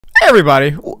everybody!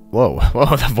 Whoa,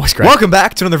 that voice cracked. Welcome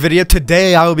back to another video.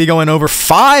 Today I will be going over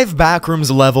 5 Backrooms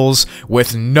levels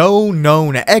with no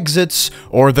known exits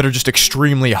or that are just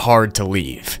extremely hard to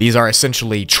leave. These are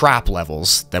essentially trap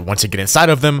levels that once you get inside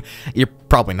of them, you're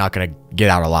probably not going to get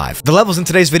out alive. The levels in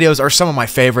today's videos are some of my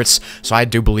favorites, so I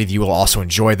do believe you will also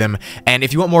enjoy them. And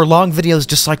if you want more long videos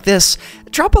just like this,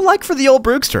 drop a like for the old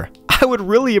Broogster. I would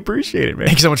really appreciate it, man.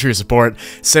 Thanks so much for your support.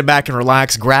 Sit back and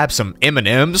relax, grab some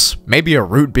M&Ms, maybe a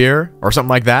root beer or something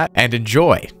like that, and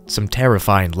enjoy some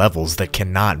terrifying levels that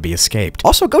cannot be escaped.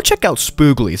 Also, go check out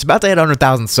Broogli. It's about to hit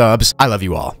 100,000 subs. I love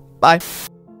you all. Bye.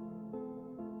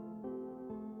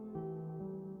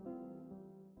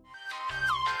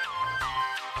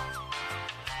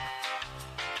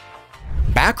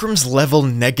 Backrooms level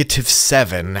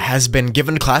 -7 has been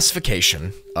given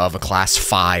classification of a class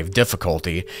 5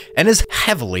 difficulty and is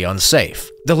heavily unsafe.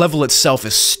 The level itself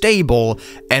is stable,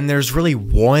 and there's really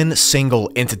one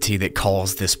single entity that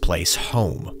calls this place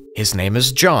home. His name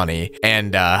is Johnny,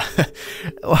 and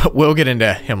we'll get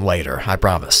into him later, I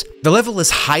promise. The level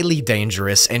is highly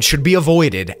dangerous and should be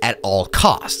avoided at all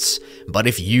costs, but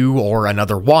if you or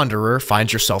another wanderer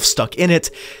finds yourself stuck in it,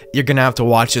 you're gonna have to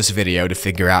watch this video to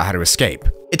figure out how to escape.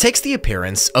 It takes the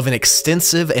appearance of an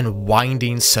extensive and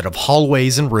winding set of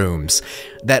hallways and rooms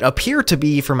that appear to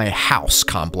be from a house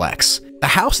complex. The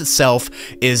house itself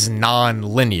is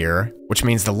non-linear, which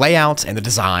means the layout and the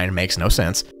design makes no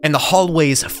sense, and the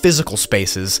hallway's physical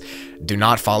spaces do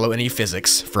not follow any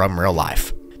physics from real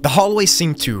life. The hallways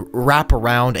seem to wrap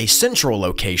around a central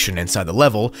location inside the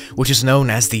level, which is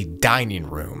known as the dining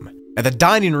room. Now, the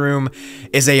dining room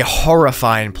is a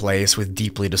horrifying place with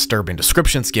deeply disturbing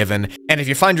descriptions given, and if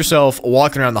you find yourself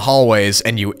walking around the hallways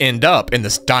and you end up in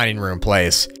this dining room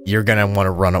place, you're gonna want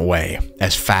to run away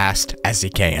as fast as you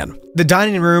can. The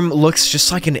dining room looks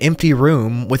just like an empty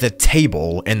room with a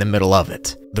table in the middle of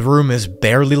it. The room is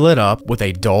barely lit up with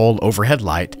a dull overhead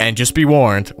light, and just be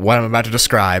warned, what I'm about to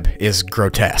describe is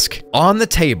grotesque. On the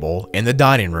table in the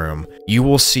dining room, you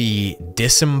will see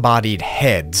disembodied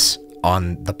heads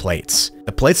on the plates.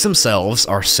 The plates themselves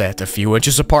are set a few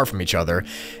inches apart from each other,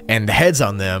 and the heads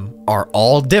on them are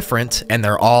all different, and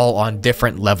they're all on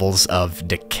different levels of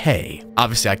decay.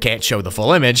 Obviously, I can't show the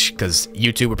full image, because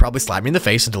YouTube would probably slap me in the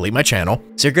face and delete my channel,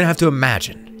 so you're gonna have to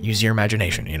imagine. Use your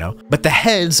imagination, you know? But the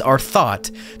heads are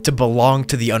thought to belong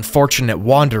to the unfortunate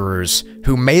wanderers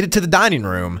who made it to the dining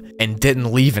room and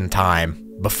didn't leave in time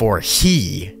before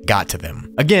he got to them.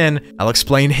 Again, I'll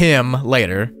explain him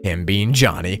later, him being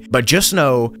Johnny, but just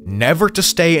know never to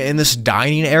stay in this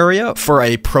dining area for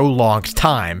a prolonged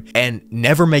time, and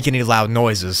never make any loud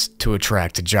noises to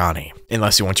attract Johnny,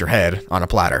 unless you want your head on a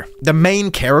platter. The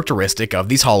main characteristic of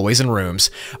these hallways and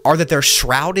rooms are that they're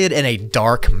shrouded in a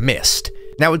dark mist.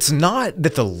 Now, it's not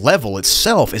that the level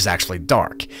itself is actually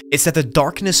dark, it's that the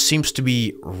darkness seems to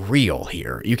be real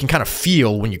here. You can kind of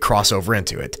feel when you cross over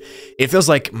into it. It feels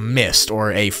like mist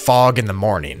or a fog in the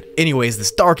morning. Anyways,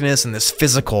 this darkness and this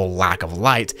physical lack of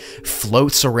light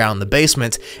floats around the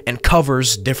basement and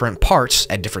covers different parts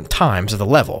at different times of the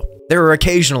level. There are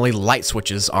occasionally light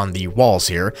switches on the walls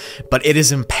here, but it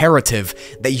is imperative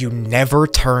that you never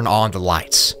turn on the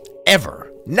lights. Ever.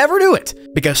 Never do it,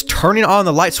 because turning on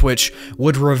the light switch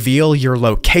would reveal your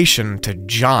location to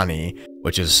Johnny,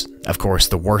 which is, of course,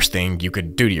 the worst thing you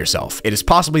could do to yourself. It is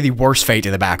possibly the worst fate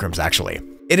in the Backrooms, actually.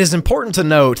 It is important to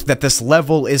note that this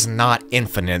level is not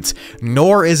infinite,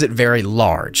 nor is it very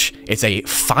large. It's a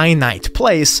finite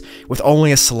place with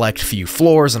only a select few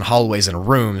floors and hallways and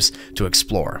rooms to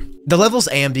explore. The level's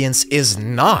ambience is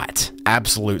not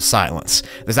absolute silence.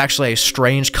 There's actually a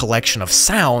strange collection of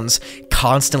sounds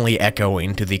constantly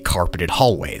echoing to the carpeted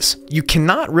hallways. You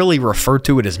cannot really refer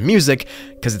to it as music,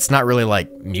 because it's not really like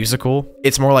musical.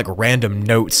 It's more like random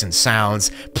notes and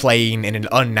sounds playing in an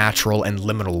unnatural and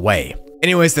liminal way.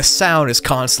 Anyways, the sound is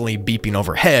constantly beeping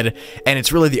overhead, and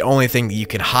it's really the only thing that you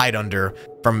can hide under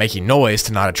from making noise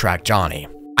to not attract Johnny.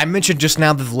 I mentioned just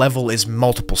now that the level is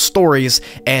multiple stories,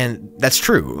 and that's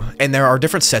true, and there are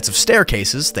different sets of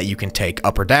staircases that you can take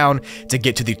up or down to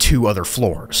get to the 2 other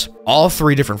floors. All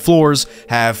 3 different floors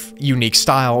have unique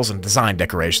styles and design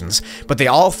decorations, but they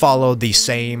all follow the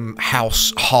same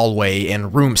house, hallway,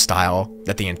 and room style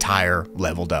that the entire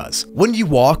level does. When you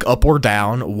walk up or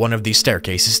down one of these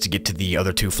staircases to get to the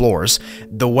other 2 floors,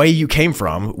 the way you came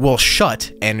from will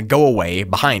shut and go away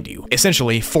behind you,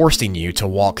 essentially forcing you to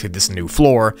walk through this new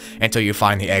floor until you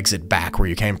find the exit back where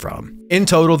you came from. In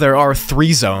total, there are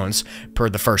 3 zones per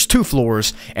the first 2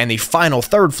 floors, and the final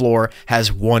 3rd floor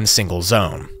has 1 single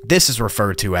zone. This is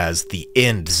referred to as the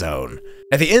end zone.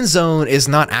 Now, the end zone is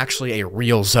not actually a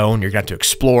real zone you're going to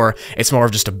explore. It's more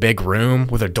of just a big room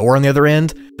with a door on the other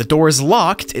end. The door is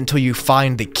locked until you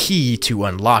find the key to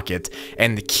unlock it,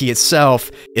 and the key itself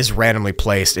is randomly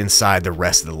placed inside the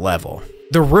rest of the level.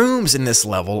 The rooms in this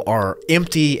level are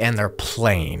empty and they're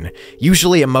plain.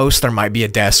 Usually at most there might be a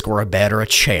desk or a bed or a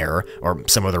chair or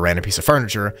some other random piece of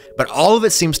furniture, but all of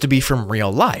it seems to be from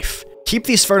real life. Keep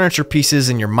these furniture pieces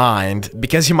in your mind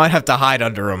because you might have to hide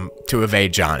under them to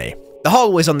evade Johnny. The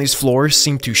hallways on these floors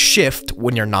seem to shift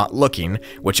when you're not looking,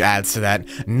 which adds to that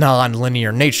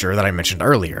non-linear nature that I mentioned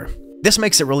earlier. This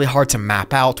makes it really hard to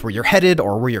map out where you're headed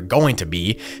or where you're going to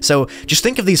be, so just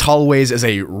think of these hallways as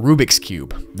a Rubik's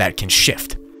Cube that can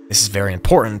shift. This is very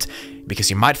important because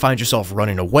you might find yourself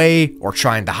running away or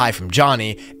trying to hide from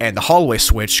Johnny, and the hallway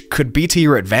switch could be to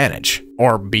your advantage,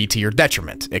 or be to your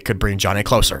detriment. It could bring Johnny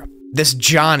closer. This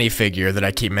Johnny figure that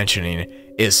I keep mentioning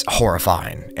is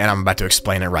horrifying, and I'm about to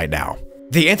explain it right now.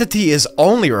 The entity is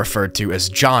only referred to as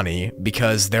Johnny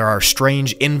because there are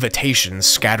strange invitations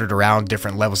scattered around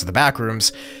different levels of the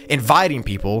Backrooms, inviting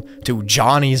people to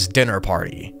Johnny's dinner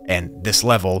party, and this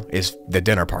level is the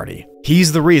dinner party.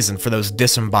 He's the reason for those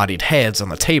disembodied heads on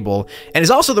the table, and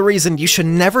is also the reason you should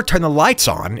never turn the lights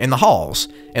on in the halls,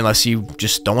 unless you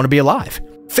just don't want to be alive.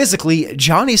 Physically,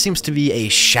 Johnny seems to be a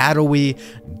shadowy,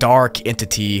 dark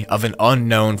entity of an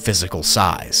unknown physical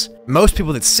size. Most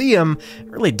people that see him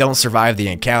really don't survive the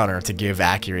encounter to give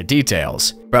accurate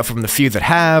details, but from the few that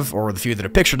have, or the few that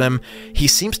have pictured him, he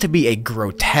seems to be a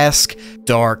grotesque,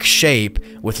 dark shape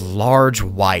with large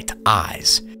white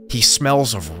eyes. He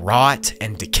smells of rot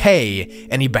and decay,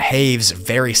 and he behaves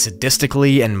very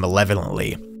sadistically and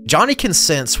malevolently. Johnny can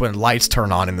sense when lights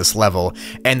turn on in this level,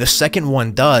 and the second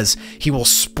one does, he will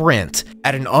sprint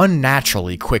at an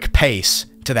unnaturally quick pace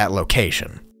to that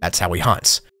location. That's how he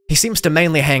hunts. He seems to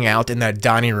mainly hang out in that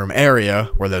dining room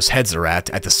area where those heads are at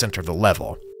the center of the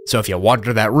level. So if you wander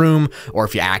to that room, or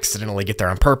if you accidentally get there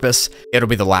on purpose, it'll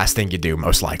be the last thing you do,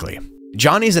 most likely.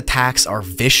 Johnny's attacks are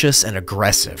vicious and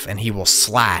aggressive, and he will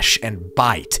slash and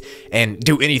bite and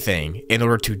do anything in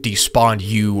order to despawn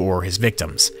you or his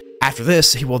victims. After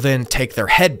this, he will then take their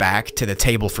head back to the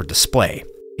table for display.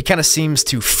 He kind of seems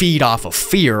to feed off of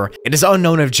fear. It is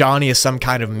unknown if Johnny is some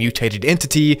kind of mutated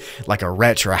entity, like a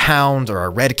wretch or a hound or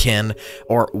a redkin,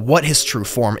 or what his true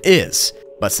form is.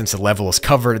 But since the level is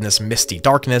covered in this misty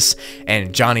darkness,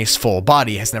 and Johnny's full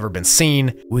body has never been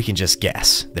seen, we can just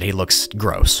guess that he looks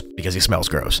gross, because he smells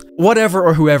gross. Whatever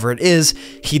or whoever it is,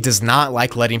 he does not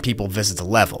like letting people visit the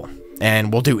level,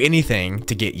 and will do anything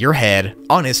to get your head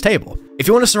on his table. If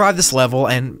you want to survive this level,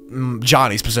 and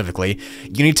Johnny specifically,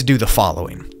 you need to do the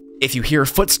following. If you hear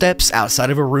footsteps outside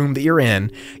of a room that you're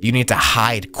in, you need to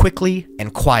hide quickly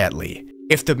and quietly.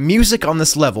 If the music on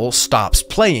this level stops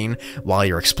playing while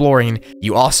you're exploring,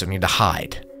 you also need to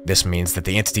hide. This means that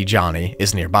the entity Johnny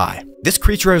is nearby. This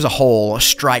creature as a whole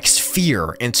strikes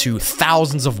fear into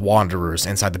thousands of wanderers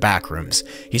inside the Backrooms.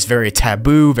 He's very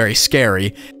taboo, very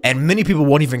scary, and many people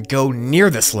won't even go near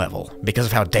this level because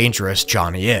of how dangerous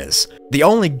Johnny is. The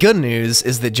only good news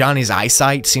is that Johnny's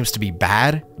eyesight seems to be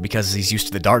bad because he's used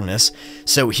to the darkness,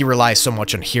 so he relies so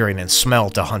much on hearing and smell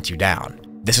to hunt you down.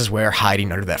 This is where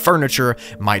hiding under that furniture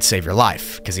might save your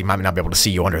life, because he might not be able to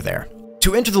see you under there.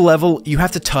 To enter the level, you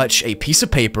have to touch a piece of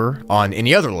paper on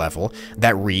any other level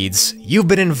that reads, "You've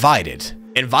been invited,"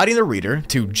 inviting the reader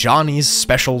to Johnny's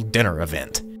special dinner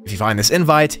event. If you find this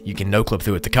invite, you can no-clip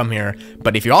through it to come here,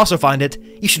 but if you also find it,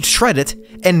 you should shred it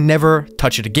and never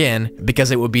touch it again,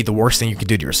 because it would be the worst thing you could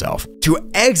do to yourself. To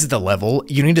exit the level,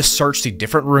 you need to search the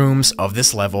different rooms of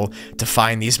this level to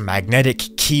find these magnetic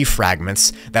key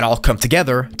fragments that all come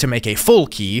together to make a full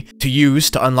key to use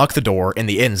to unlock the door in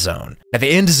the end zone. Now, the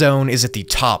end zone is at the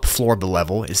top floor of the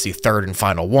level, it's the third and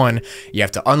final one. You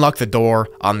have to unlock the door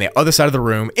on the other side of the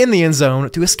room in the end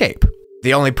zone to escape.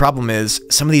 The only problem is,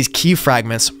 some of these key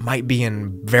fragments might be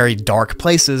in very dark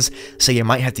places, so you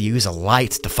might have to use a light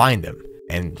to find them.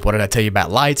 And what did I tell you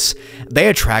about lights? They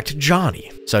attract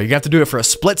Johnny. So you have to do it for a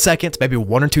split second, maybe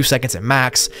 1 or 2 seconds at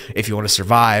max, if you want to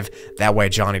survive. That way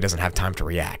Johnny doesn't have time to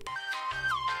react.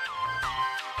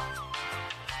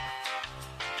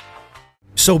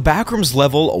 So Backrooms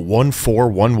level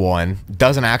 1411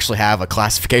 doesn't actually have a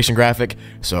classification graphic,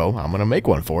 so I'm gonna make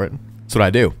one for it. That's what I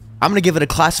do. I'm going to give it a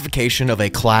classification of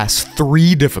a class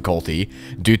 3 difficulty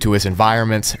due to its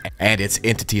environment and its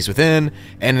entities within,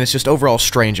 and its just overall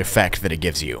strange effect that it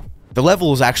gives you. The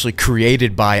level was actually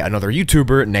created by another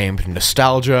YouTuber named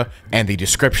Nostalgia, and the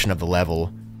description of the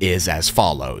level is as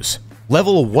follows.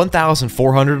 Level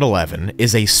 1411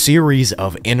 is a series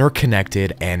of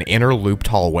interconnected and interlooped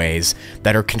hallways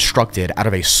that are constructed out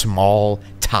of a small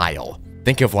tile.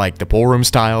 Think of like the pool room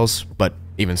tiles, but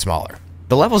even smaller.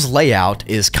 The level's layout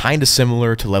is kinda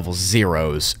similar to level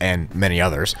 0's and many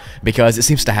others, because it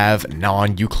seems to have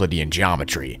non-Euclidean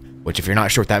geometry, which if you're not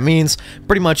sure what that means,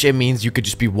 pretty much it means you could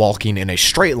just be walking in a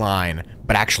straight line,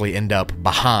 but actually end up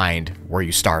behind where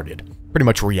you started. Pretty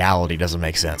much reality doesn't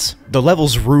make sense. The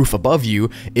level's roof above you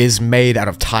is made out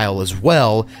of tile as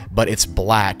well, but it's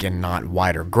black and not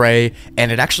white or gray, and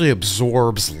it actually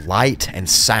absorbs light and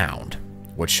sound,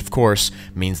 which of course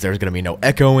means there's going to be no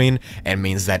echoing, and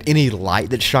means that any light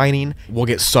that's shining will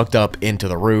get sucked up into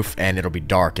the roof and it'll be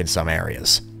dark in some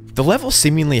areas. The level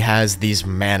seemingly has these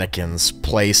mannequins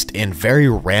placed in very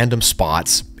random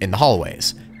spots in the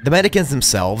hallways. The mannequins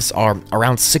themselves are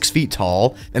around 6 feet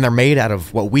tall, and they're made out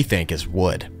of what we think is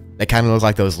wood. They kind of look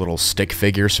like those little stick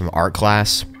figures from art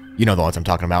class. You know the ones I'm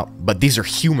talking about, but these are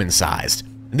human-sized.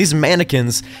 And these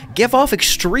mannequins give off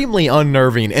extremely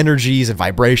unnerving energies and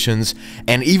vibrations,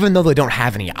 and even though they don't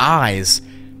have any eyes,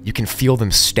 you can feel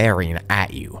them staring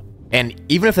at you. And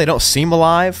even if they don't seem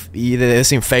alive, either they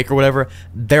seem fake or whatever,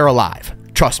 they're alive.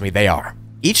 Trust me, they are.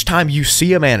 Each time you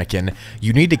see a mannequin,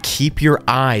 you need to keep your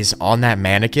eyes on that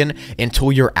mannequin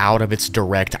until you're out of its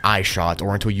direct eye shot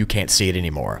or until you can't see it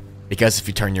anymore. Because if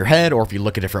you turn your head or if you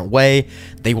look a different way,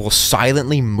 they will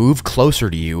silently move closer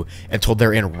to you until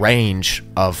they're in range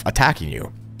of attacking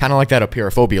you. Kind of like that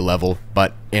apeirophobia level,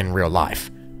 but in real life.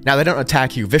 Now, they don't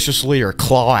attack you viciously or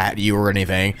claw at you or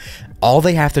anything. All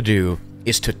they have to do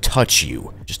is to touch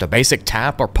you. Just a basic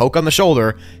tap or poke on the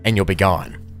shoulder, and you'll be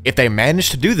gone. If they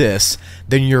manage to do this,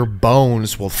 then your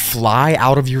bones will fly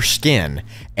out of your skin,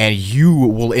 and you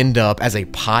will end up as a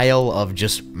pile of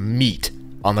just meat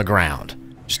on the ground.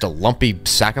 Just a lumpy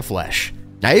sack of flesh.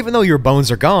 Now, even though your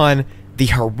bones are gone, the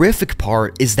horrific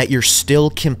part is that you're still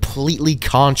completely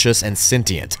conscious and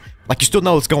sentient. Like, you still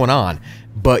know what's going on,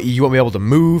 but you won't be able to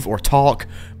move or talk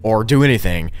or do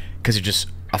anything because you're just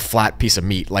a flat piece of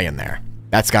meat laying there.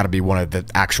 That's got to be one of the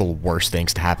actual worst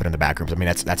things to happen in the Backrooms. I mean,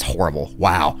 that's horrible.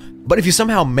 Wow. But if you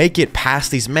somehow make it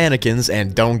past these mannequins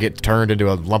and don't get turned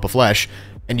into a lump of flesh,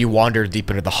 and you wander deep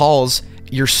into the halls,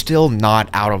 you're still not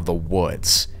out of the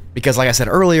woods. Because like I said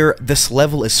earlier, this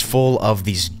level is full of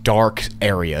these dark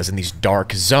areas and these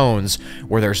dark zones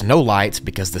where there's no light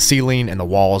because the ceiling and the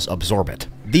walls absorb it.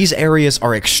 These areas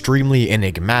are extremely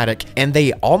enigmatic, and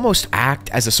they almost act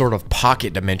as a sort of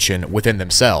pocket dimension within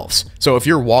themselves. So if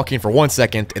you're walking for 1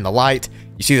 second in the light,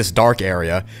 you see this dark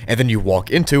area, and then you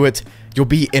walk into it, you'll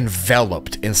be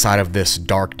enveloped inside of this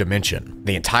dark dimension.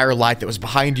 The entire light that was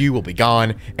behind you will be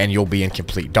gone, and you'll be in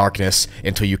complete darkness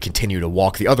until you continue to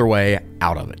walk the other way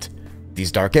out of it.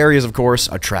 These dark areas, of course,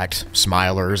 attract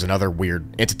smilers and other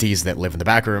weird entities that live in the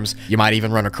Backrooms. You might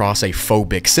even run across a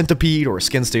phobic centipede or a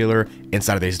skin stealer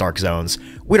inside of these dark zones.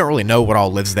 We don't really know what all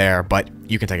lives there, but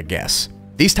you can take a guess.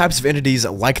 These types of entities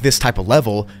like this type of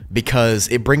level because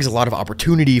it brings a lot of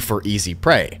opportunity for easy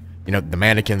prey. You know, the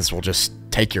mannequins will just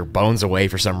take your bones away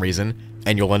for some reason,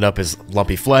 and you'll end up as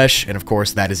lumpy flesh, and of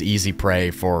course that is easy prey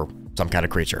for some kind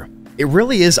of creature. It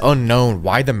really is unknown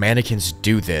why the mannequins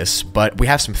do this, but we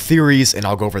have some theories, and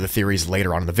I'll go over the theories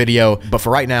later on in the video. But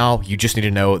for right now, you just need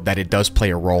to know that it does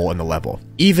play a role in the level.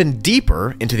 Even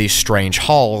deeper into these strange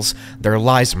halls, there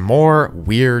lies more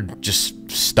weird,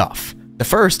 just stuff. The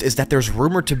first is that there's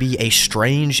rumored to be a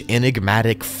strange,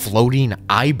 enigmatic, floating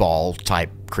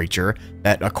eyeball-type creature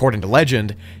that, according to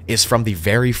legend, is from the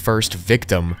very first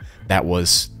victim that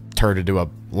was turned into a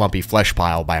lumpy flesh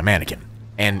pile by a mannequin.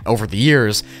 And over the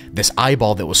years, this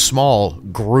eyeball that was small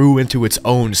grew into its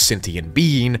own sentient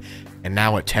being, and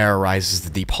now it terrorizes the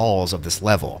deep halls of this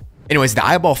level. Anyways, the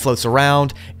eyeball floats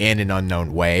around in an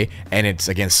unknown way, and it's,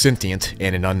 again, sentient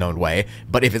in an unknown way,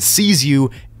 but if it sees you,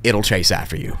 it'll chase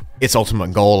after you. Its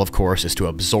ultimate goal, of course, is to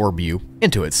absorb you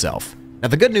into itself. Now,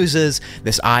 the good news is,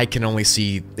 this eye can only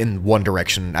see in one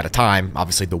direction at a time,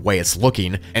 obviously the way it's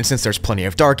looking, and since there's plenty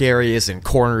of dark areas and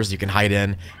corners you can hide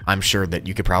in, I'm sure that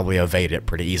you could probably evade it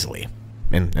pretty easily.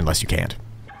 Unless you can't.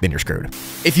 Then you're screwed.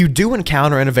 If you do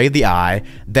encounter and evade the eye,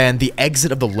 then the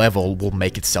exit of the level will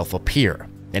make itself appear.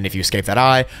 And if you escape that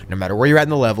eye, no matter where you're at in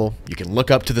the level, you can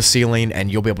look up to the ceiling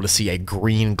and you'll be able to see a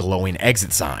green glowing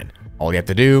exit sign. All you have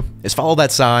to do is follow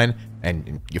that sign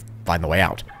and you find the way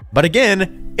out. But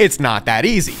again, it's not that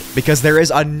easy, because there is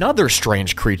another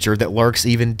strange creature that lurks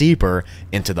even deeper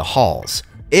into the halls.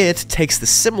 It takes the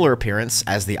similar appearance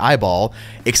as the eyeball,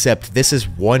 except this is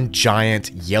one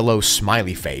giant yellow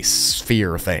smiley face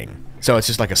sphere thing. So it's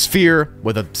just like a sphere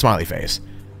with a smiley face.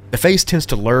 The face tends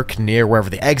to lurk near wherever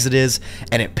the exit is,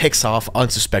 and it picks off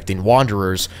unsuspecting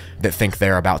wanderers that think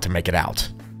they're about to make it out,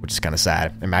 which is kind of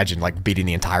sad. Imagine like beating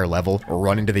the entire level or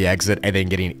running to the exit and then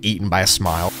getting eaten by a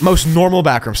smile. Most normal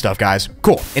backroom stuff, guys.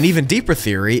 Cool. An even deeper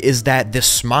theory is that this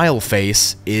smile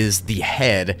face is the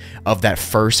head of that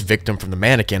first victim from the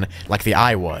mannequin, like the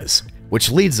eye was,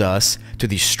 which leads us to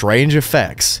the strange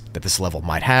effects that this level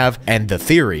might have and the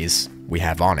theories we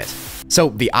have on it. So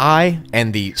the eye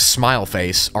and the smile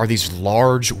face are these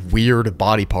large, weird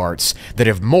body parts that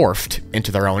have morphed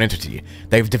into their own entity.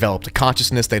 They've developed a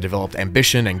consciousness, they developed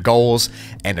ambition and goals,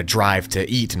 and a drive to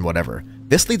eat and whatever.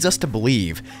 This leads us to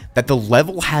believe that the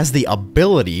level has the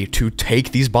ability to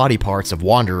take these body parts of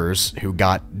wanderers who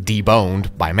got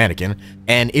deboned by a mannequin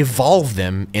and evolve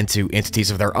them into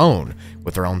entities of their own,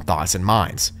 with their own thoughts and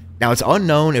minds. Now, it's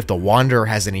unknown if the Wanderer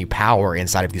has any power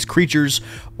inside of these creatures,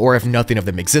 or if nothing of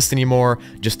them exists anymore,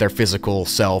 just their physical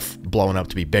self blown up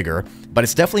to be bigger, but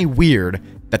it's definitely weird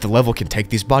that the level can take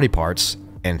these body parts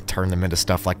and turn them into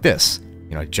stuff like this.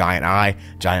 You know, giant eye,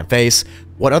 giant face.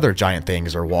 What other giant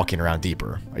things are walking around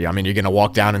deeper? I mean, you're gonna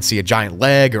walk down and see a giant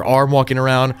leg or arm walking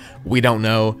around? We don't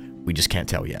know, we just can't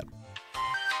tell yet.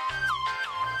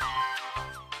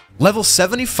 Level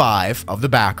 75 of the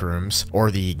Backrooms, or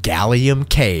the Gallium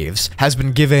Caves, has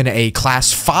been given a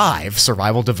Class 5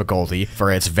 survival difficulty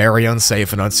for its very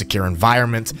unsafe and unsecure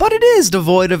environment, but it is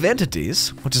devoid of entities,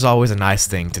 which is always a nice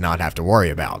thing to not have to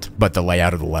worry about. But the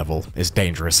layout of the level is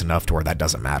dangerous enough to where that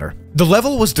doesn't matter. The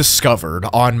level was discovered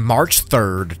on March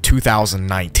 3rd,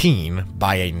 2019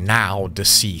 by a now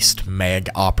deceased Meg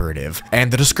operative, and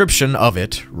the description of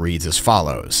it reads as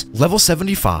follows. Level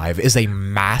 75 is a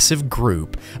massive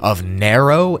group of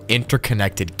narrow,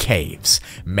 interconnected caves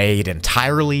made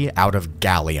entirely out of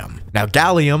gallium. Now,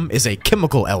 gallium is a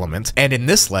chemical element, and in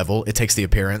this level, it takes the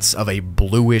appearance of a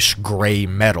bluish-gray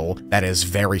metal that is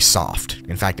very soft.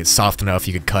 In fact, it's soft enough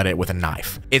you could cut it with a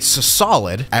knife. It's a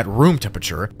solid at room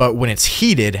temperature, but when it's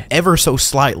heated ever so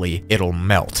slightly, it'll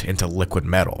melt into liquid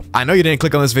metal. I know you didn't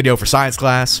click on this video for science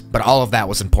class, but all of that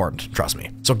was important, trust me.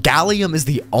 So gallium is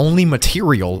the only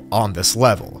material on this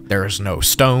level. There is no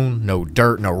stone, no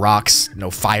dirt, no rocks, no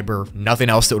fiber, nothing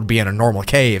else that would be in a normal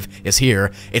cave is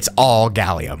here. It's all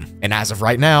gallium. And as of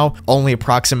right now, only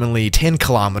approximately 10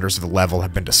 kilometers of the level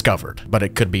have been discovered, but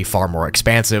it could be far more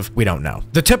expansive, we don't know.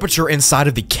 The temperature inside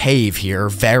of the cave here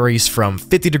varies from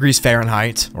 50 degrees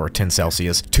Fahrenheit, or 10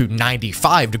 Celsius, to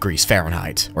 95 degrees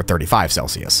Fahrenheit, or 35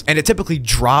 Celsius. And it typically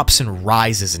drops and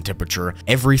rises in temperature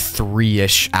every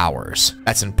 3-ish hours.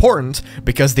 That's important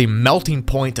because the melting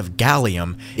point of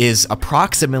gallium is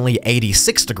approximately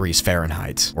 86 degrees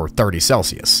Fahrenheit, or 30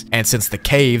 Celsius. And since the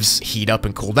caves heat up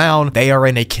and cool down, they are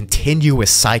in a continuous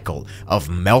cycle of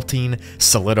melting,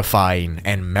 solidifying,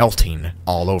 and melting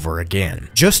all over again.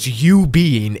 Just you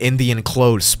being in the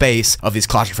enclosed space of these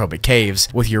claustrophobic caves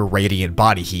with your radiant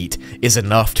body heat is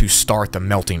enough to start the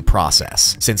melting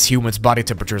process. Since humans' body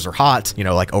temperatures are hot, you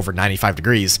know, like over 95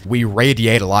 degrees, we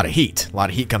radiate a lot of heat. A lot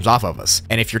of heat comes off of us.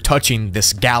 And if you're touching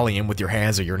this gallium with your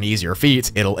hands or your knees or your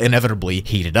feet, it'll inevitably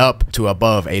heat it up to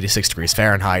above 86 degrees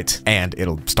Fahrenheit, and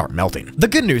it'll start melting. The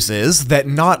good news is that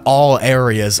not all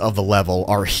areas of the level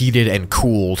are heated and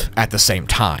cooled at the same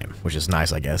time, which is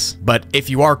nice, I guess. But if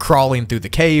you are crawling through the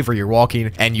cave or you're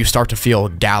walking and you start to feel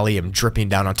gallium dripping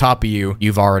down on top of you,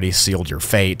 you've already sealed your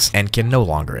fate and can no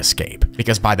longer escape.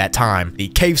 Because by that time, the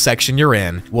cave section you're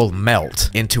in will melt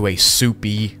into a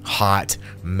soupy, hot,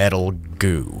 metal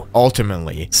goo,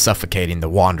 ultimately suffocating the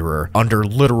Wanderer under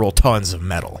literal tons of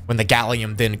metal. When the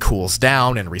gallium then cools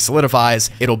down and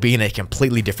resolidifies, it'll be in a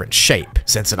completely different shape.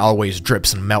 Since it always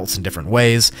drips and melts in different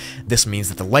ways, this means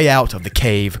that the layout of the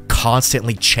cave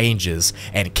constantly changes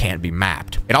and can't be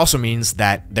mapped. It also means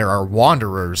that there are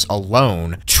Wanderers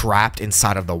alone trapped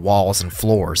inside of the walls and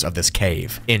floors of this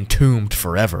cave, entombed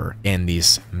forever in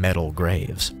these metal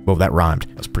graves. Well, that rhymed.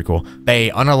 That's pretty cool.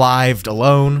 They unalived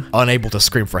alone, unable to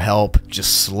scream for help,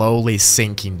 just slowly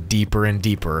sinking deeper and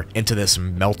deeper into this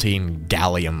melting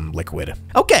gallium liquid.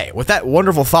 Okay, with that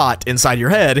wonderful thought inside your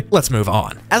head, let's move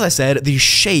on. As I said, the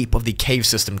shape of the cave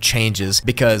system changes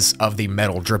because of the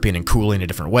metal dripping and cooling in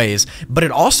different ways, but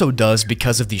it also does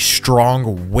because of the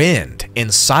strong wind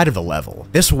inside of the level.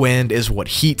 This wind is what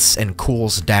heats and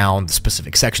cools down the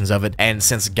specific sections of it, and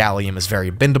since gallium is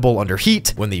very bendable under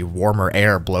heat, when the warmer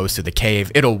air blows through the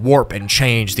cave, it'll warp and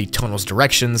change the tunnel's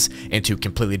directions into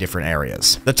completely different areas.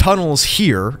 The tunnels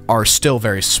here are still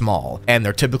very small, and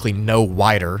they're typically no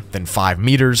wider than 5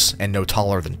 meters and no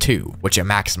taller than 2, which at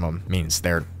maximum means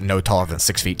they're no taller than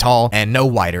 6 feet tall and no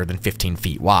wider than 15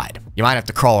 feet wide. You might have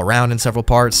to crawl around in several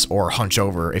parts or hunch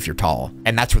over if you're tall.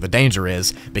 And that's where the danger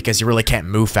is, because you really can't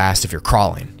move fast if you're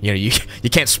crawling. You know, you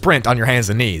can't sprint on your hands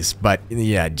and knees, but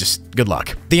yeah, just good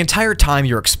luck. The entire time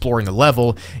you're exploring the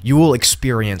level, you will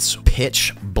experience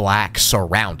pitch black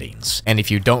surroundings. And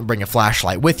if you don't bring a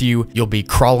flashlight with you, you'll be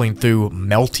crawling through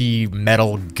melty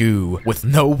metal goo with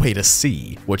no way to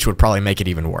see, which would probably make it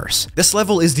even worse. This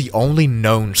level is the only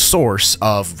known source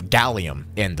of gallium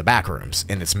in the Backrooms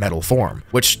in its metal form,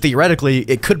 which theoretically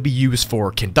it could be used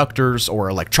for conductors or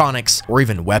electronics or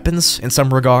even weapons in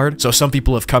some regard. So some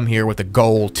people have come here with the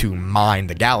goal to mine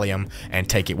the gallium and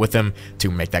take it with them to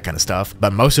make that kind of stuff,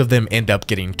 but most of them end up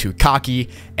getting too cocky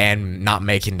and not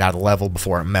making it out of the level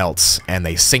before it melts, and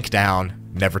they sink down,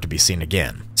 never to be seen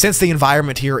again. Since the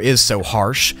environment here is so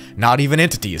harsh, not even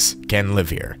entities can live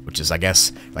here, which is, I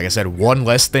guess, like I said, one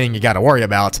less thing you gotta worry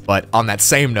about. But on that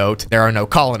same note, there are no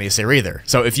colonies here either.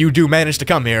 So if you do manage to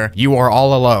come here, you are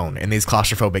all alone in these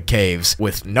claustrophobic caves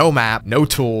with no map, no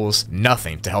tools,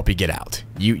 nothing to help you get out.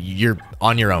 You're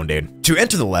on your own, dude. To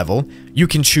enter the level, you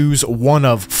can choose one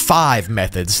of 5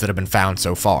 methods that have been found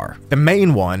so far. The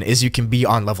main one is you can be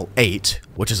on level 8,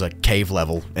 which is a cave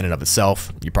level in and of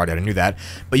itself. You probably already knew that,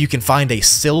 but you can find a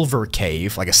silver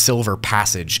cave, like a silver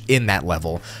passage in that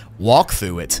level, walk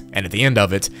through it, and at the end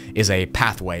of it is a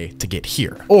pathway to get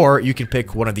here. Or you can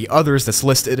pick one of the others that's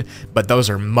listed, but those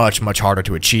are much, much harder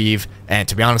to achieve, and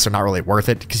to be honest, they're not really worth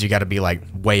it, because you gotta be like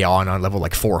way on level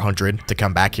like 400 to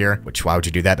come back here, which why would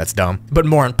you do that? That's dumb. But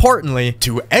more importantly,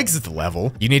 to exit the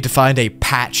level, you need to find a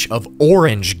patch of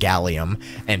orange gallium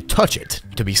and touch it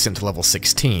to be sent to level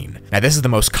 16. Now this is the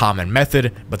most common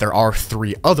method, but there are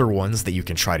 3 other ones that you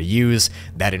can try to use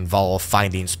that involve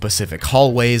finding specific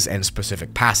hallways and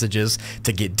specific passages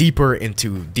to get deeper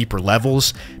into deeper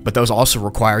levels, but those also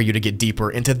require you to get deeper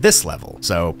into this level,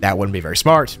 so that wouldn't be very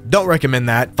smart. Don't recommend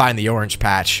that. Find the orange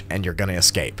patch and you're gonna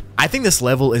escape. I think this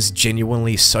level is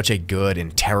genuinely such a good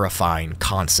and terrifying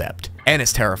concept. And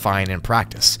it's terrifying in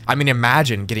practice. I mean,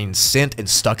 imagine getting sent and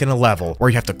stuck in a level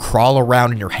where you have to crawl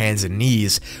around on your hands and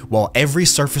knees while every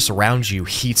surface around you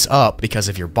heats up because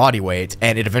of your body weight,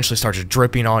 and it eventually starts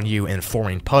dripping on you and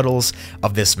forming puddles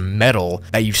of this metal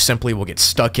that you simply will get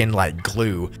stuck in like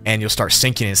glue, and you'll start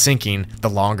sinking and sinking the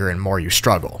longer and more you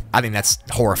struggle. I think that's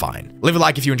horrifying. Leave a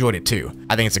like if you enjoyed it too.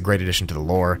 I think it's a great addition to the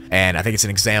lore, and I think it's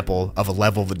an example of a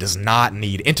level that does not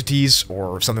need entities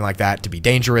or something like that to be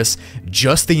dangerous.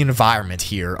 Just the environment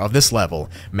here of this level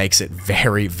makes it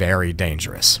very, very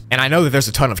dangerous. And I know that there's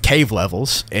a ton of cave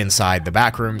levels inside the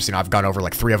Backrooms. You know, I've gone over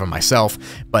like 3 of them myself,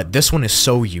 but this one is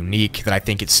so unique that I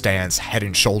think it stands head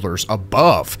and shoulders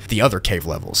above the other cave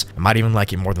levels. I might even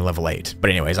like it more than level 8. But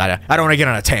anyways, I don't want to get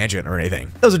on a tangent or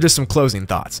anything. Those are just some closing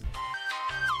thoughts.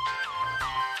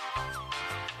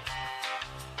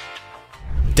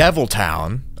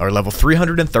 DevilTown, or level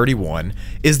 331,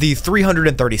 is the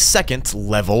 332nd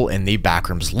level in the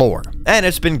Backrooms lore, and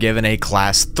it's been given a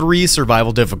class 3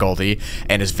 survival difficulty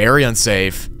and is very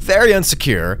unsafe, very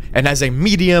unsecure, and has a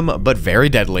medium but very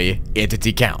deadly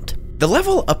entity count. The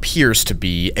level appears to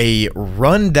be a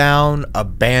rundown,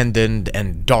 abandoned,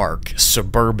 and dark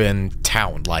suburban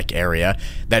town-like area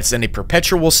that's in a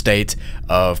perpetual state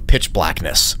of pitch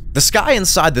blackness. The sky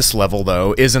inside this level,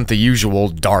 though, isn't the usual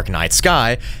dark night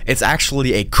sky. It's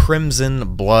actually a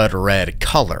crimson blood red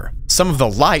color. Some of the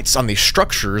lights on the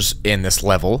structures in this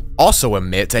level also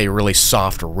emit a really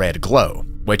soft red glow,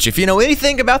 which, if you know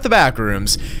anything about the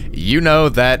Backrooms, you know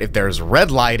that if there's red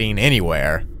lighting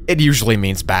anywhere, it usually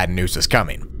means bad news is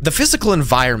coming. The physical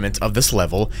environment of this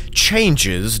level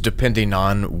changes depending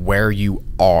on where you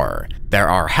are. There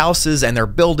are houses and there are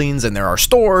buildings and there are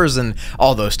stores and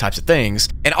all those types of things,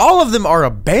 and all of them are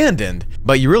abandoned,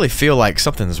 but you really feel like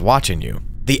something's watching you.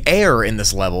 The air in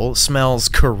this level smells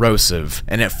corrosive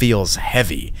and it feels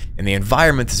heavy, and the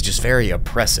environment is just very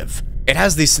oppressive. It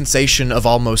has the sensation of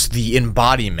almost the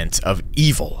embodiment of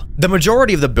evil. The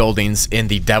majority of the buildings in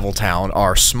the DevilTown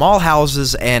are small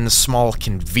houses and small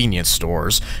convenience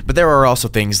stores, but there are also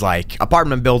things like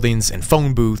apartment buildings and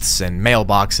phone booths and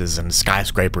mailboxes and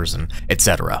skyscrapers and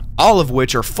etc. All of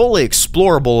which are fully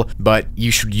explorable, but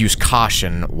you should use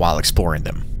caution while exploring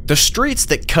them. The streets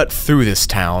that cut through this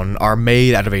town are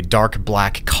made out of a dark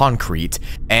black concrete,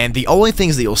 and the only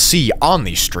things that you'll see on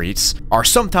these streets are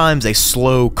sometimes a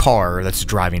slow car that's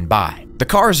driving by. The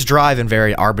cars drive in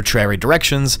very arbitrary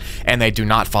directions, and they do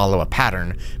not follow a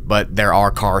pattern, but there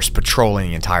are cars patrolling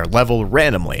the entire level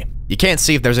randomly. You can't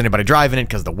see if there's anybody driving it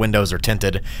because the windows are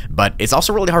tinted, but it's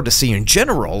also really hard to see in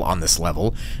general on this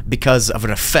level because of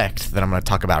an effect that I'm going to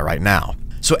talk about right now.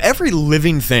 So every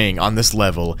living thing on this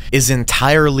level is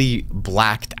entirely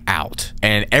blacked out,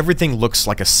 and everything looks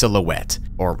like a silhouette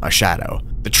or a shadow.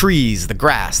 The trees, the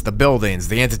grass, the buildings,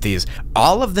 the entities,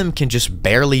 all of them can just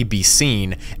barely be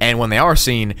seen, and when they are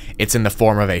seen, it's in the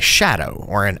form of a shadow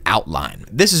or an outline.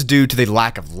 This is due to the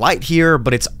lack of light here,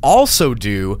 but it's also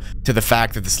due to the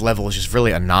fact that this level is just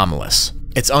really anomalous.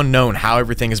 It's unknown how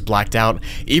everything is blacked out.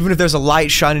 Even if there's a light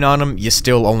shining on them, you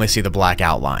still only see the black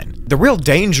outline. The real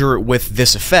danger with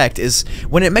this effect is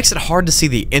when it makes it hard to see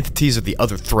the entities or the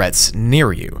other threats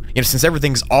near you. Since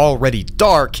everything's already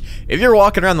dark, if you're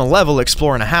walking around the level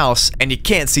exploring a house and you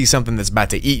can't see something that's about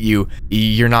to eat you,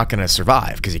 you're not going to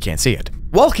survive because you can't see it.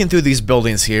 Walking through these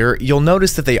buildings here, you'll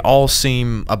notice that they all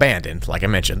seem abandoned, like I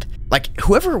mentioned. Like,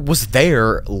 whoever was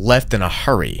there left in a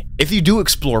hurry. If you do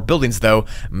explore buildings though,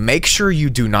 make sure you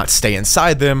do not stay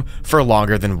inside them for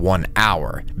longer than 1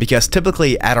 hour, because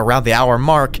typically at around the hour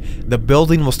mark, the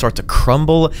building will start to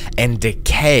crumble and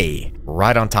decay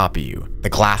right on top of you. The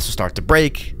glass will start to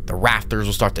break, the rafters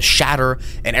will start to shatter,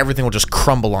 and everything will just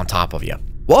crumble on top of you.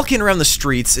 Walking around the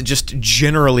streets and just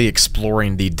generally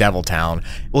exploring the DevilTown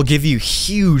will give you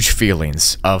huge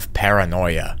feelings of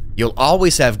paranoia. You'll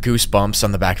always have goosebumps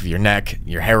on the back of your neck,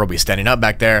 your hair will be standing up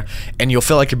back there, and you'll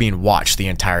feel like you're being watched the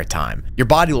entire time. Your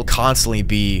body will constantly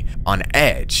be on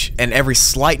edge, and every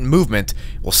slight movement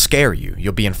will scare you.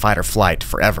 You'll be in fight or flight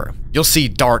forever. You'll see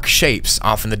dark shapes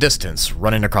off in the distance,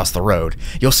 running across the road.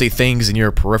 You'll see things in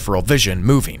your peripheral vision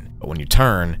moving, but when you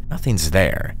turn, nothing's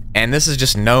there. And this is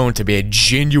just known to be a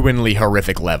genuinely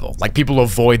horrific level. Like, people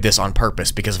avoid this on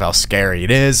purpose because of how scary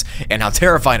it is and how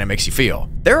terrifying it makes you feel.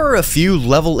 There are a few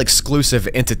level-exclusive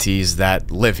entities that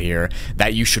live here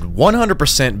that you should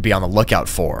 100% be on the lookout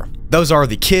for. Those are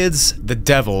the kids, the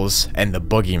devils, and the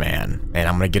boogeyman, and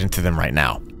I'm gonna get into them right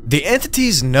now. The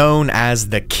entities known as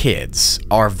the kids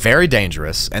are very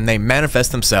dangerous, and they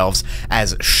manifest themselves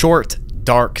as short,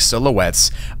 dark silhouettes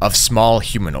of small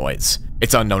humanoids.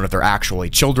 It's unknown if they're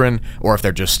actually children or if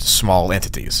they're just small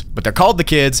entities. But they're called the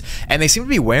kids, and they seem to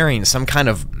be wearing some kind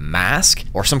of mask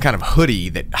or some kind of hoodie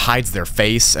that hides their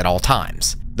face at all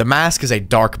times. The mask is a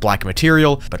dark black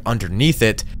material, but underneath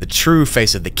it, the true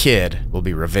face of the kid will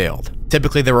be revealed.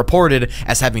 Typically, they're reported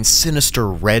as having sinister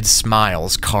red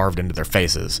smiles carved into their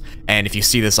faces, and if you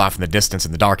see this off in the distance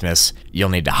in the darkness, you'll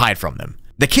need to hide from them.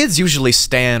 The kids usually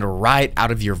stand right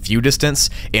out of your view distance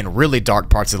in really dark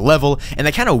parts of the level, and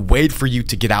they kind of wait for you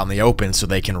to get out in the open so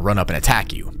they can run up and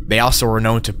attack you. They also are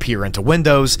known to peer into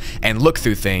windows and look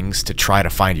through things to try to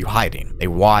find you hiding. They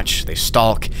watch, they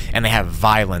stalk, and they have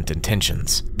violent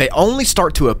intentions. They only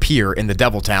start to appear in the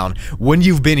DevilTown when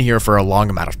you've been here for a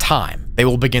long amount of time. They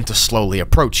will begin to slowly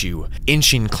approach you,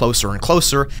 inching closer and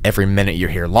closer every minute you're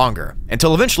here longer,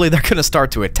 until eventually they're gonna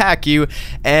start to attack you,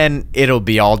 and it'll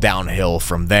be all downhill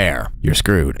from there. You're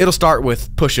screwed. It'll start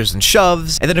with pushes and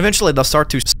shoves, and then eventually they'll start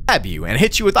to stab you and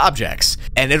hit you with objects,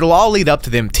 and it'll all lead up to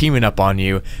them teaming up on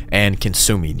you and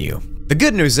consuming you. The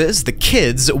good news is the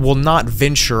kids will not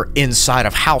venture inside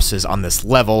of houses on this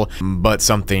level, but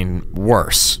something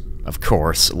worse, of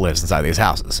course, lives inside these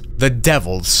houses. The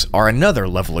devils are another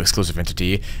level exclusive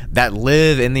entity that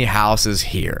live in the houses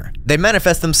here. They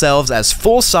manifest themselves as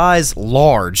full-size,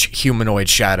 large humanoid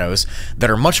shadows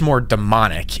that are much more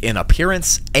demonic in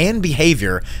appearance and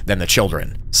behavior than the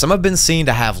children. Some have been seen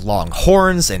to have long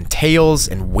horns and tails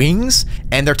and wings,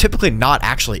 and they're typically not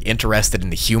actually interested in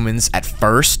the humans at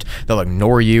first. They'll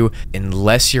ignore you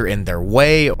unless you're in their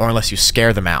way or unless you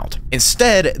scare them out.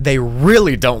 Instead, they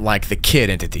really don't like the kid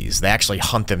entities. They actually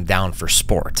hunt them down for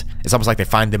sport. It's almost like they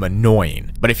find them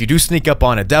annoying. But if you do sneak up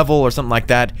on a devil or something like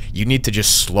that, you need to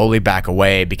just slowly back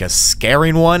away, because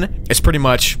scaring one is pretty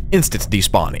much instant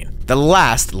despawning. The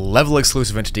last level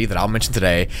exclusive entity that I'll mention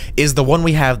today is the one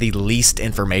we have the least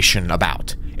information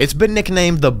about. It's been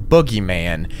nicknamed the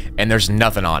Boogeyman, and there's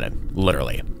nothing on it,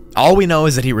 literally. All we know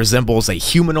is that he resembles a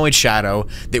humanoid shadow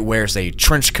that wears a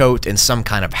trench coat and some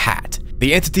kind of hat.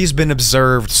 The entity's been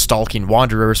observed stalking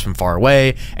wanderers from far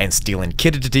away and stealing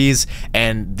kid entities,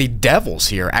 and the devils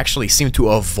here actually seem to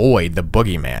avoid the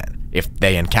Boogeyman if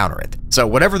they encounter it. So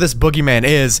whatever this Boogeyman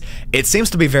is, it seems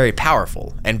to be very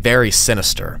powerful and very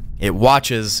sinister. It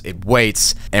watches, it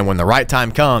waits, and when the right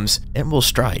time comes, it will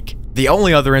strike. The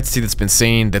only other entity that's been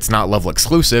seen that's not level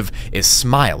exclusive is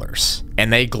Smilers,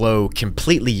 and they glow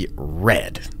completely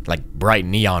red, like bright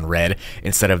neon red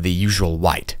instead of the usual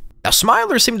white. Now,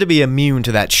 Smilers seem to be immune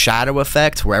to that shadow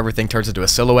effect where everything turns into a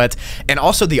silhouette, and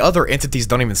also the other entities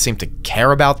don't even seem to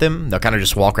care about them. They'll kind of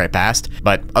just walk right past,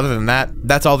 but other than that,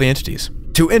 that's all the entities.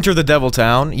 To enter the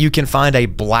DevilTown, you can find a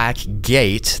black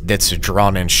gate that's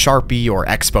drawn in Sharpie or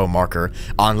Expo marker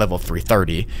on level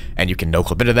 330, and you can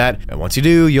no-clip into that, and once you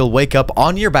do, you'll wake up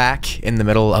on your back in the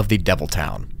middle of the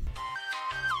DevilTown.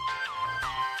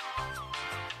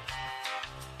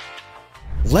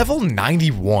 Level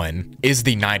 91 is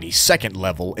the 92nd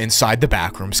level inside the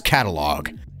Backrooms catalog.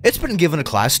 It's been given a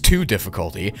Class 2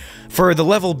 difficulty, for the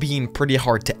level being pretty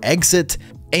hard to exit,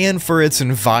 and for its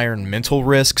environmental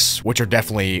risks, which are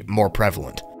definitely more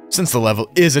prevalent. Since the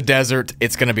level is a desert,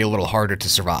 it's going to be a little harder to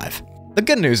survive. The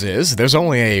good news is, there's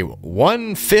only a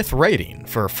 1/5 rating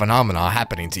for phenomena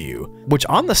happening to you, which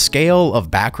on the scale of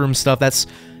backroom stuff, that's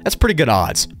pretty good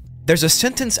odds. There's a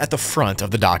sentence at the front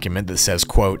of the document that says,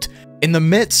 quote, "In the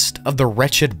midst of the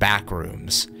wretched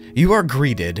backrooms, you are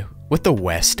greeted with the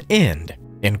West End,"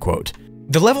 end quote.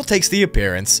 The level takes the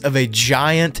appearance of a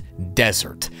giant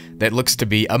desert that looks to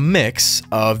be a mix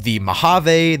of the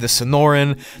Mojave, the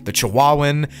Sonoran, the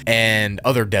Chihuahuan, and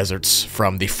other deserts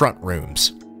from the front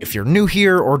rooms. If you're new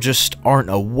here or just aren't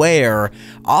aware,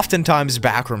 oftentimes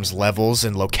backrooms levels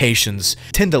and locations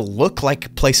tend to look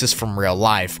like places from real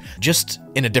life, just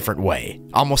in a different way,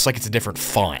 almost like it's a different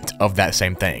font of that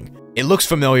same thing. It looks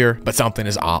familiar, but something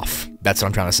is off. That's what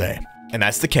I'm trying to say. And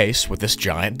that's the case with this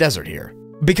giant desert here.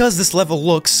 Because this level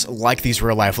looks like these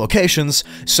real-life locations,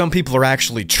 some people are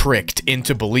actually tricked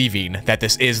into believing that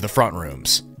this is the front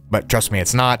rooms. But trust me,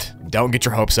 it's not. Don't get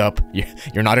your hopes up.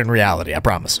 You're not in reality, I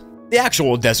promise. The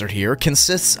actual desert here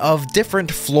consists of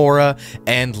different flora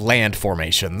and land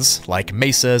formations, like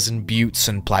mesas and buttes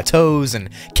and plateaus and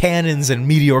canyons and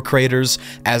meteor craters,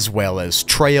 as well as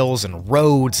trails and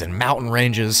roads and mountain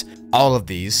ranges. All of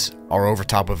these are over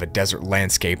top of a desert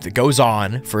landscape that goes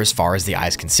on for as far as the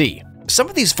eyes can see. Some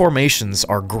of these formations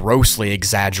are grossly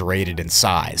exaggerated in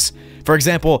size. For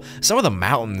example, some of the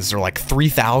mountains are like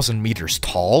 3,000 meters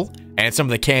tall, and some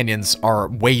of the canyons are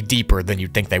way deeper than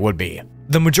you'd think they would be.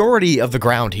 The majority of the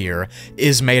ground here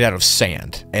is made out of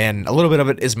sand, and a little bit of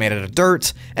it is made out of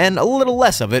dirt, and a little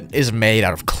less of it is made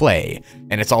out of clay,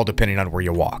 and it's all depending on where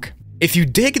you walk. If you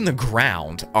dig in the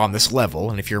ground on this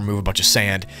level, and if you remove a bunch of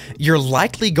sand, you're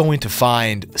likely going to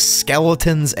find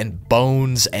skeletons and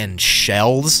bones and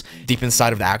shells deep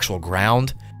inside of the actual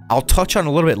ground. I'll touch on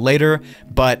a little bit later,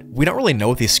 but we don't really know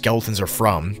what these skeletons are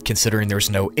from, considering there's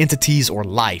no entities or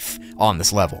life on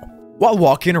this level. While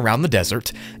walking around the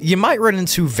desert, you might run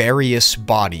into various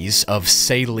bodies of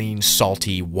saline,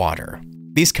 salty water.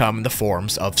 These come in the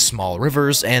forms of small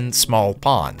rivers and small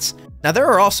ponds. Now, there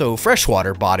are also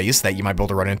freshwater bodies that you might be able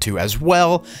to run into as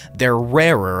well. They're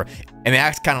rarer, and they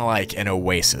act kind of like an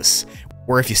oasis,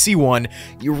 where if you see one,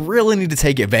 you really need to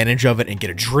take advantage of it and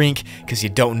get a drink, because you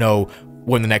don't know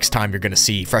when the next time you're going to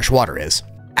see fresh water is.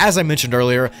 As I mentioned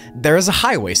earlier, there is a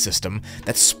highway system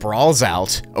that sprawls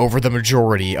out over the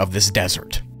majority of this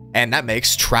desert, and that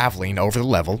makes traveling over the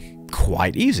level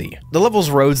quite easy. The level's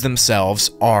roads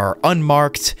themselves are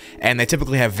unmarked, and they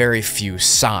typically have very few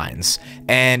signs,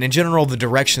 and in general, the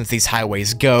directions these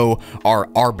highways go are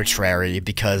arbitrary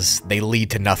because they lead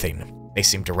to nothing. They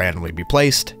seem to randomly be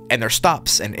placed, and their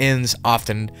stops and ends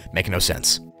often make no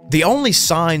sense. The only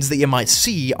signs that you might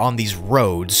see on these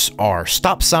roads are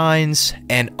stop signs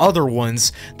and other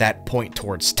ones that point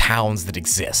towards towns that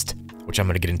exist, which I'm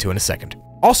going to get into in a second.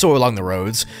 Also along the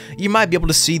roads, you might be able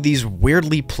to see these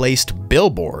weirdly placed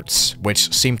billboards,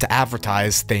 which seem to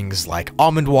advertise things like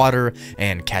almond water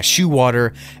and cashew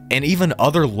water, and even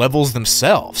other levels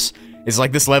themselves. It's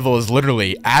like this level is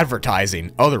literally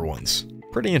advertising other ones.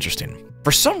 Pretty interesting.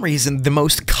 For some reason, the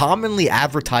most commonly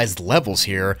advertised levels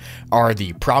here are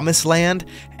the Promised Land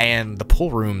and the Pool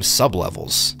Room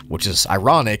sublevels, which is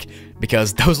ironic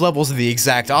because those levels are the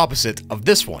exact opposite of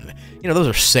this one. You know, those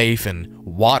are safe and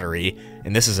watery,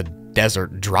 and this is a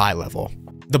desert dry level.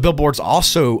 The billboards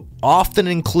also often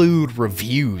include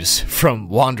reviews from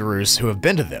wanderers who have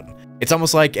been to them. It's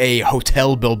almost like a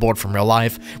hotel billboard from real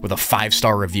life with a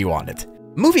 5-star review on it.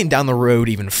 Moving down the road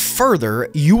even further,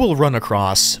 you will run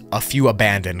across a few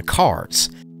abandoned cars.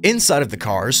 Inside of the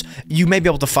cars, you may be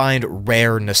able to find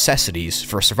rare necessities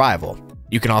for survival.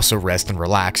 You can also rest and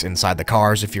relax inside the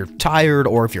cars if you're tired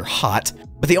or if you're hot,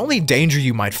 but the only danger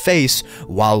you might face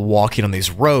while walking on these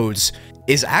roads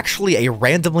is actually a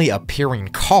randomly appearing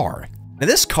car. Now,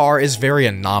 this car is very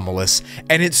anomalous,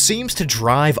 and it seems to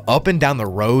drive up and down the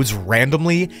roads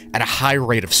randomly at a high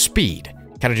rate of speed,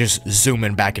 kind of just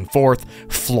zooming back and forth,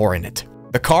 flooring it.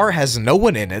 The car has no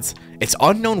one in it, it's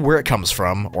unknown where it comes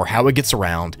from or how it gets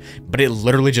around, but it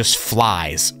literally just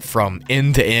flies from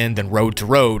end to end and road to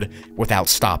road without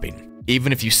stopping.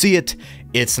 Even if you see it,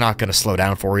 it's not going to slow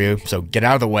down for you, so get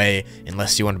out of the way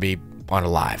unless you want to be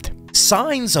unalived.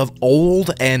 Signs of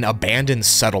old and abandoned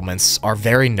settlements are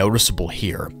very noticeable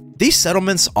here. These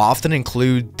settlements often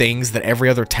include things that every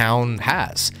other town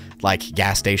has, like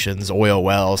gas stations, oil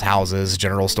wells, houses,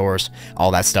 general stores,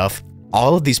 all that stuff.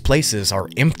 All of these places are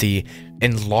empty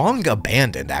and long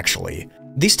abandoned, actually.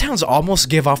 These towns almost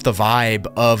give off the vibe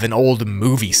of an old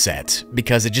movie set,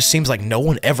 because it just seems like no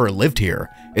one ever lived here.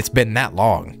 It's been that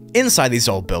long. Inside these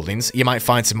old buildings, you might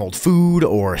find some old food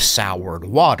or soured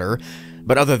water,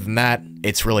 but other than that,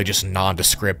 it's really just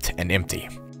nondescript and empty.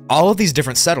 All of these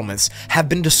different settlements have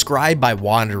been described by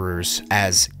wanderers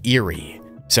as eerie,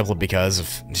 simply because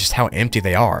of just how empty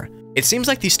they are. It seems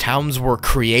like these towns were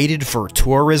created for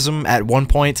tourism at one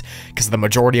point, because the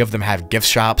majority of them have gift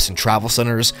shops and travel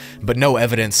centers, but no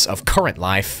evidence of current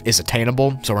life is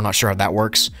attainable, so we're not sure how that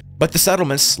works. But the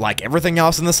settlements, like everything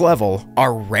else in this level,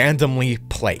 are randomly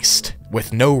placed,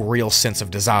 with no real sense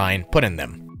of design put in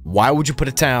them. Why would you put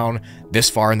a town this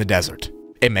far in the desert?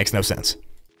 It makes no sense.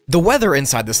 The weather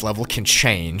inside this level can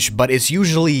change, but it's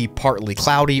usually partly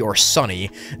cloudy or sunny,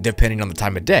 depending on the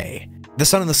time of day. The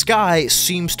sun in the sky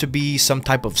seems to be some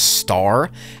type of star,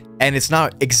 and it's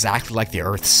not exactly like the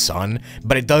Earth's sun,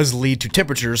 but it does lead to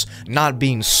temperatures not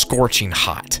being scorching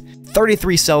hot.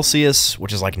 33 Celsius,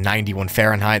 which is like 91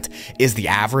 Fahrenheit, is the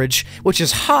average, which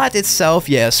is hot itself,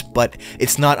 yes, but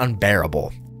it's not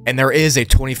unbearable. And there is a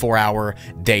 24-hour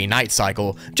day-night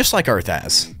cycle, just like Earth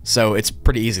has, so it's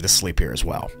pretty easy to sleep here as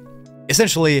well.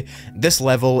 Essentially, this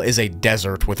level is a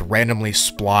desert with randomly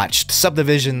splotched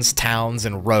subdivisions, towns,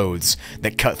 and roads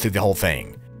that cut through the whole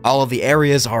thing. All of the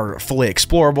areas are fully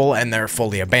explorable and they're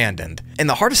fully abandoned. And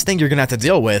the hardest thing you're gonna have to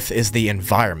deal with is the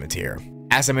environment here.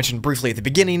 As I mentioned briefly at the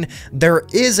beginning, there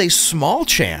is a small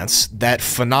chance that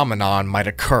phenomenon might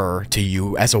occur to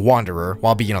you as a wanderer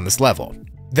while being on this level.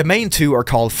 The main two are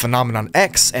called Phenomenon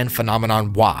X and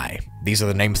Phenomenon Y. These are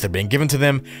the names that have been given to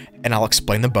them, and I'll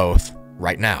explain them both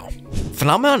right now.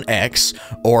 Phenomenon X,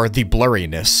 or the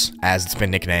blurriness, as it's been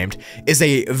nicknamed, is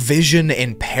a vision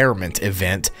impairment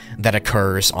event that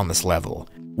occurs on this level.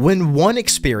 When one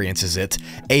experiences it,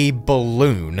 a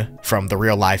balloon from the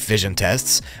real-life vision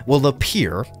tests will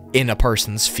appear in a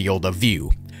person's field of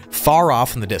view, far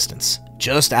off in the distance,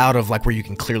 just out of like where you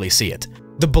can clearly see it.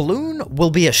 The balloon will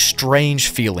be a strange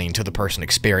feeling to the person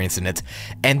experiencing it,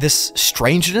 and this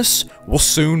strangeness will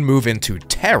soon move into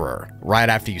terror right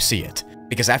after you see it.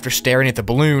 Because after staring at the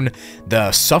balloon,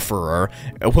 the sufferer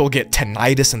will get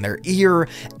tinnitus in their ear,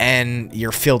 and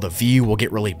your field of view will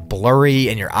get really blurry,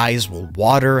 and your eyes will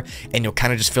water, and you'll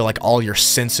kind of just feel like all your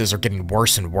senses are getting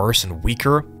worse and worse and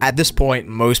weaker. At this point,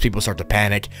 most people start to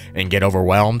panic and get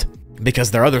overwhelmed,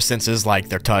 because their other senses, like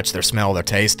their touch, their smell, their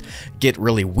taste, get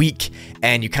really weak,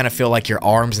 and you kind of feel like your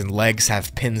arms and legs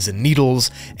have pins and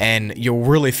needles, and you'll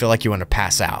really feel like you want to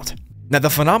pass out. Now, the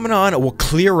phenomenon will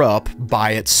clear up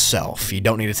by itself. You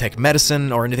don't need to take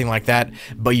medicine or anything like that,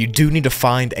 but you do need to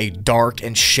find a dark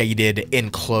and shaded,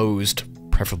 enclosed,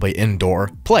 preferably indoor,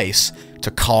 place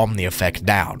to calm the effect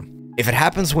down. If it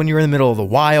happens when you're in the middle of the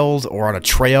wild or on a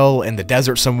trail in the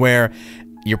desert somewhere,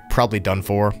 you're probably done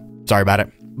for. Sorry about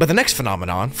it. But the next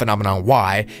phenomenon, Phenomenon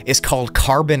Y, is called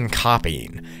carbon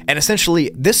copying, and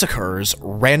essentially this occurs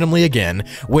randomly again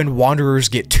when wanderers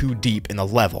get too deep in the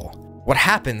level. What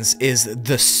happens is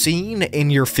the scene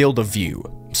in your field of view,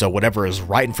 so whatever is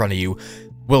right in front of you,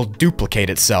 will duplicate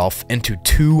itself into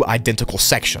two identical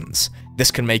sections.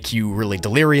 This can make you really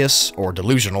delirious or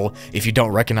delusional if you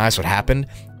don't recognize what happened,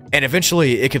 and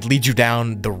eventually it could lead you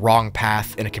down the wrong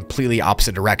path in a completely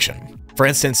opposite direction. For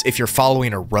instance, if you're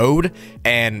following a road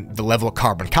and the level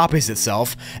carbon copies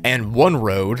itself, and one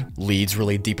road leads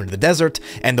really deep into the desert,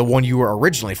 and the one you were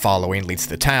originally following leads to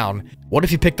the town, what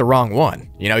if you pick the wrong one?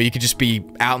 You know, you could just be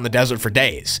out in the desert for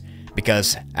days,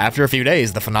 because after a few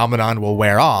days, the phenomenon will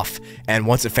wear off, and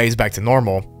once it fades back to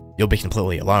normal, you'll be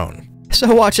completely alone.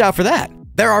 So watch out for that.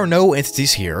 There are no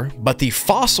entities here, but the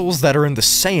fossils that are in the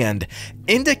sand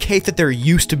indicate that there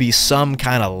used to be some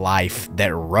kind of life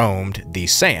that roamed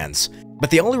these sands. But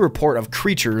the only report of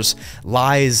creatures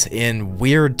lies in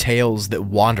weird tales that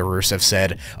wanderers have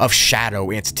said of shadow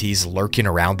entities lurking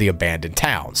around the abandoned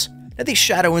towns. Now, these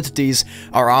shadow entities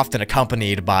are often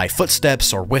accompanied by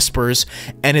footsteps or whispers,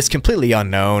 and it's completely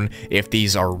unknown if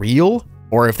these are real,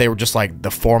 or if they were just like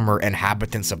the former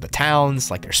inhabitants of the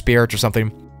towns, like their spirits or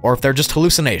something, or if they're just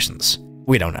hallucinations.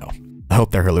 We don't know. I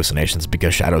hope they're hallucinations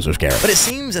because shadows are scary. But it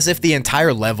seems as if the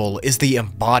entire level is the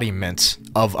embodiment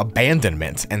of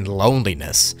abandonment and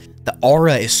loneliness. The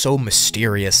aura is so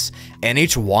mysterious, and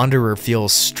each wanderer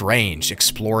feels strange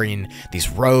exploring these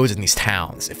roads and these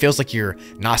towns. It feels like you're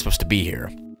not supposed to be here.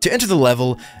 To enter the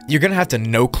level, you're going to have to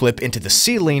no-clip into the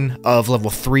ceiling of level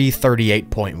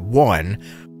 338.1,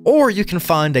 or you can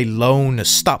find a lone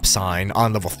stop sign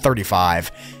on level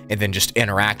 35 and then just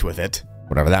interact with it,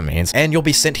 whatever that means, and you'll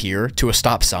be sent here to a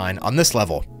stop sign on this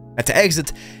level. And to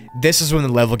exit, this is when the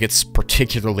level gets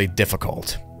particularly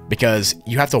difficult, because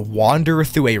you have to wander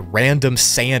through a random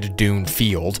sand dune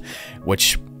field,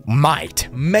 which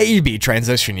maybe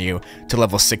transition you to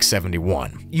level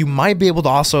 671. You might be able to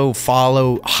also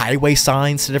follow highway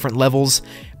signs to different levels.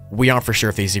 We aren't for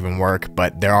sure if these even work,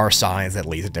 but there are signs that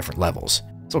lead to different levels.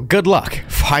 So good luck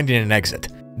finding an exit.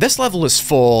 This level is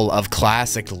full of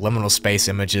classic liminal space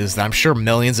images that I'm sure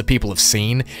millions of people have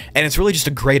seen, and it's really just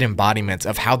a great embodiment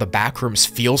of how the Backrooms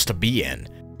feels to be in.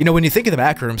 You know, when you think of the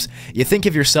Backrooms, you think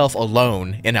of yourself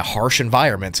alone in a harsh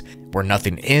environment where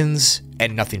nothing ends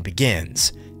and nothing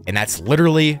begins. And that's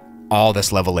literally all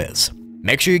this level is.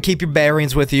 Make sure you keep your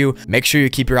bearings with you, make sure you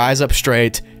keep your eyes up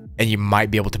straight, and you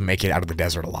might be able to make it out of the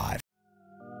desert alive.